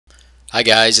Hi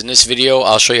guys, in this video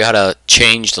I'll show you how to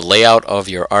change the layout of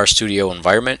your RStudio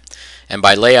environment. And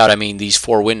by layout I mean these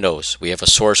four windows. We have a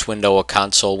source window, a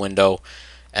console window,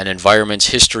 an environments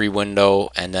history window,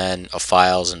 and then a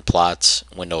files and plots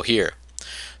window here.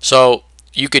 So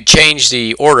you could change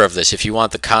the order of this. If you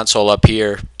want the console up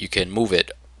here, you can move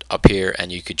it up here, and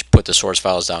you could put the source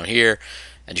files down here,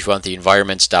 and if you want the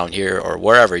environments down here or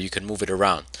wherever, you can move it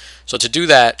around. So to do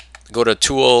that, go to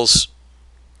Tools,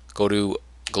 go to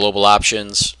Global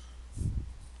Options,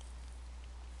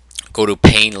 go to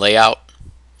Pane Layout,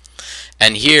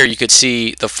 and here you could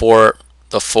see the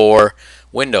four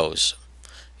windows.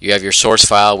 You have your source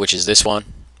file, which is this one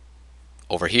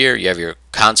over here. You have your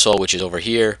console, which is over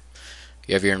here.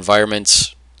 You have your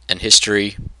environments and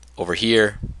history over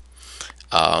here.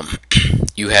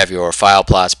 You have your file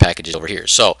plots packages over here.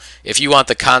 So if you want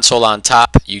the console on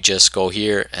top, you just go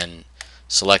here and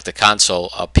select the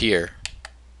console up here.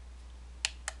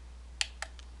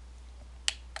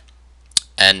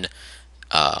 And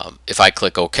if I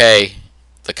click OK,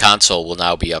 the console will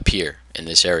now be up here in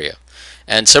this area.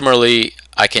 And similarly,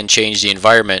 I can change the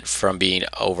environment from being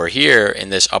over here in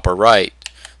this upper right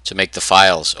to make the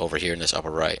files over here in this upper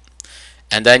right.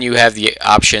 And then you have the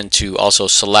option to also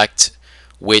select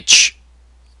which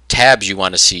tabs you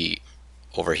want to see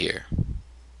over here.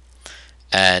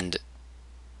 And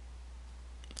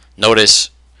notice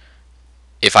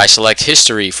if I select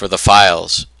history for the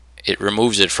files, it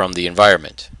removes it from the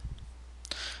environment.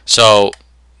 So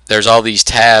there's all these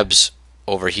tabs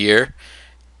over here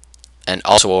and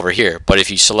also over here, but if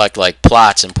you select like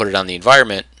plots and put it on the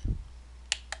environment,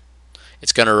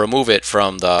 it's going to remove it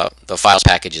from the files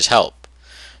packages help.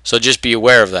 So just be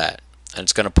aware of that, and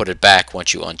it's going to put it back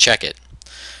once you uncheck it.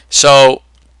 So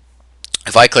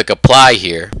if I click apply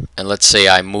here, and let's say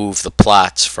I move the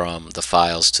plots from the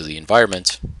files to the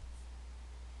environment,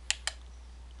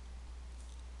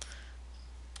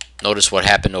 notice what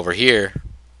happened over here.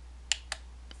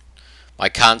 My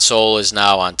console is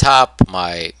now on top,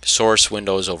 my source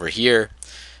window is over here,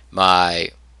 my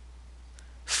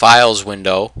files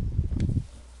window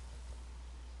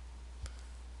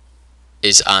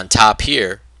is on top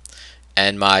here,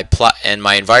 and my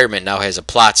environment now has a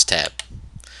plots tab.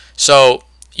 So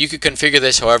you could configure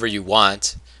this however you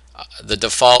want. The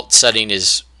default setting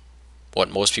is what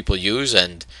most people use,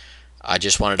 and I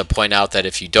just wanted to point out that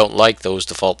if you don't like those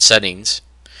default settings,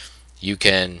 you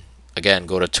can again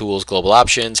go to Tools, Global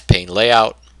Options, Pane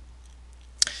Layout,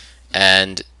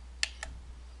 and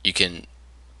you can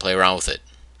play around with it.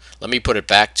 Let me put it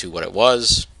back to what it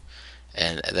was,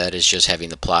 and that is just having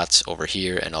the plots over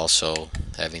here and also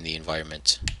having the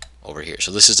environment over here.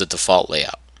 So this is the default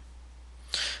layout.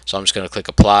 So I'm just going to click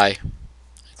apply,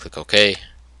 click OK,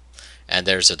 and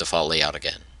there's the default layout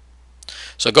again.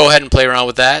 So go ahead and play around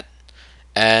with that,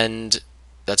 and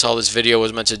that's all this video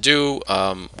was meant to do.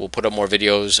 We'll put up more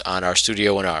videos on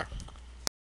RStudio and R.